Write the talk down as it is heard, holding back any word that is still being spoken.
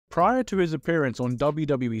Prior to his appearance on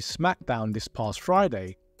WWE SmackDown this past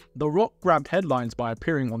Friday, The Rock grabbed headlines by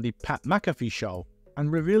appearing on the Pat McAfee show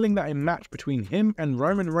and revealing that a match between him and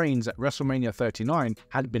Roman Reigns at WrestleMania 39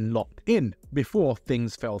 had been locked in before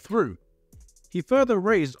things fell through. He further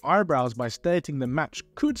raised eyebrows by stating the match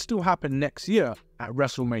could still happen next year at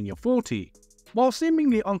WrestleMania 40. While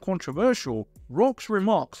seemingly uncontroversial, Rock's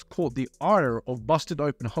remarks caught the ire of Busted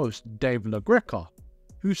Open host Dave LaGreca,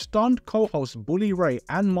 who stunned co-hosts Bully Ray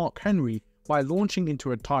and Mark Henry by launching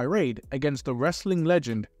into a tirade against the wrestling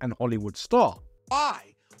legend and Hollywood star.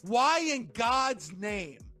 Why? Why in God's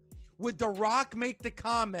name would The Rock make the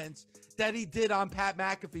comments that he did on Pat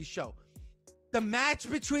McAfee's show? The match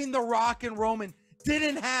between The Rock and Roman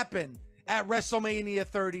didn't happen at WrestleMania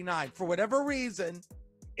 39. For whatever reason,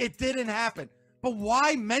 it didn't happen. But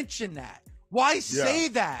why mention that? Why say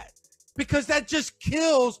that? Because that just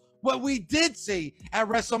kills what we did see at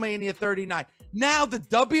WrestleMania 39. Now the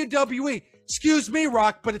WWE, excuse me,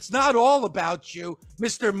 Rock, but it's not all about you,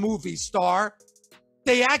 Mr. Movie Star.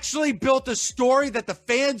 They actually built a story that the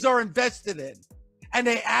fans are invested in. And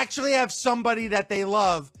they actually have somebody that they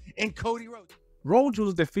love in Cody Rhodes. Rhodes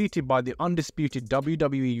was defeated by the undisputed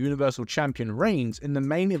WWE Universal Champion Reigns in the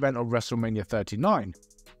main event of WrestleMania 39,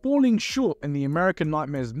 falling short in the American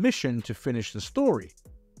Nightmare's mission to finish the story.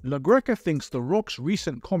 LaGreca thinks The Rock's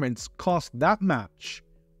recent comments cast that match,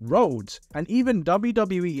 Rhodes, and even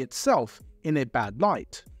WWE itself in a bad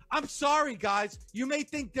light. I'm sorry, guys. You may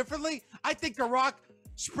think differently. I think The Rock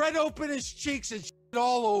spread open his cheeks and shit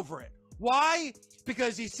all over it. Why?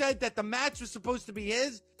 Because he said that the match was supposed to be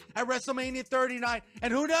his at WrestleMania 39,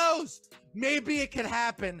 and who knows? Maybe it could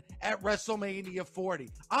happen at WrestleMania 40.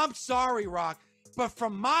 I'm sorry, Rock, but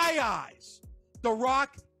from my eyes, The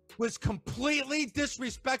Rock was completely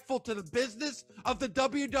disrespectful to the business of the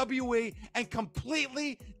WWE and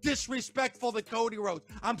completely disrespectful to Cody Rhodes.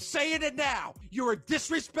 I'm saying it now. You are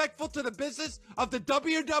disrespectful to the business of the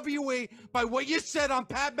WWE by what you said on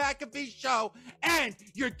Pat McAfee's show, and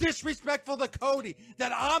you're disrespectful to Cody,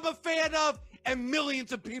 that I'm a fan of and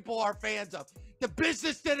millions of people are fans of. The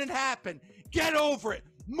business didn't happen. Get over it.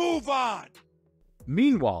 Move on.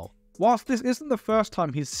 Meanwhile, whilst this isn't the first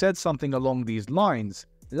time he's said something along these lines,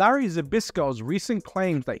 Larry Zbyszko's recent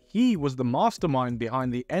claims that he was the mastermind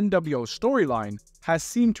behind the NWO storyline has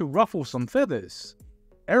seemed to ruffle some feathers.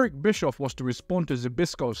 Eric Bischoff was to respond to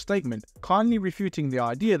Zbyszko's statement, kindly refuting the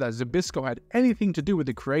idea that Zbyszko had anything to do with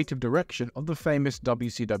the creative direction of the famous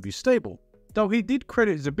WCW stable, though he did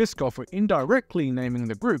credit Zbyszko for indirectly naming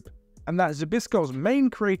the group, and that Zbyszko's main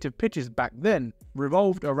creative pitches back then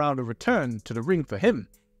revolved around a return to the ring for him.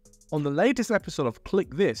 On the latest episode of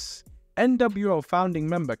Click This, NWO founding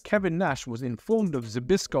member Kevin Nash was informed of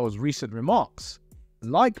Zbyszko's recent remarks.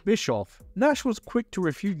 Like Bischoff, Nash was quick to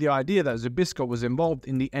refute the idea that Zbyszko was involved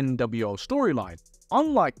in the NWO storyline.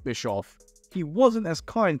 Unlike Bischoff, he wasn't as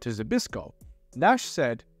kind to Zbyszko. Nash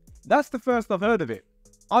said, "That's the first I've heard of it.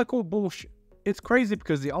 I call bullshit. It's crazy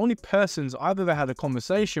because the only persons I've ever had a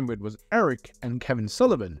conversation with was Eric and Kevin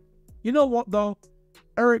Sullivan. You know what though?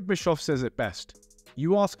 Eric Bischoff says it best.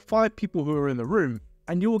 You ask 5 people who are in the room,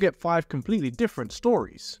 and you will get 5 completely different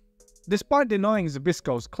stories." Despite denying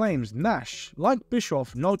Zbyszko's claims, Nash, like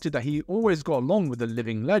Bischoff, noted that he always got along with the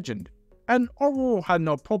living legend, and overall had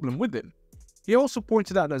no problem with him. He also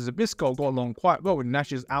pointed out that Zbyszko got along quite well with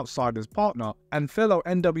Nash's outsiders partner and fellow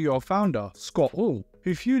NWO founder, Scott Hall,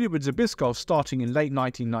 who feuded with Zbyszko starting in late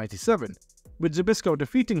 1997, with Zbyszko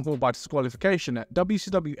defeating Hall by disqualification at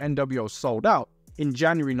WCW NWO Sold Out in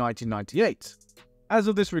January 1998. As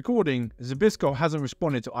of this recording, Zbyszko hasn't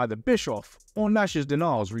responded to either Bischoff or Nash's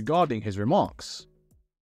denials regarding his remarks.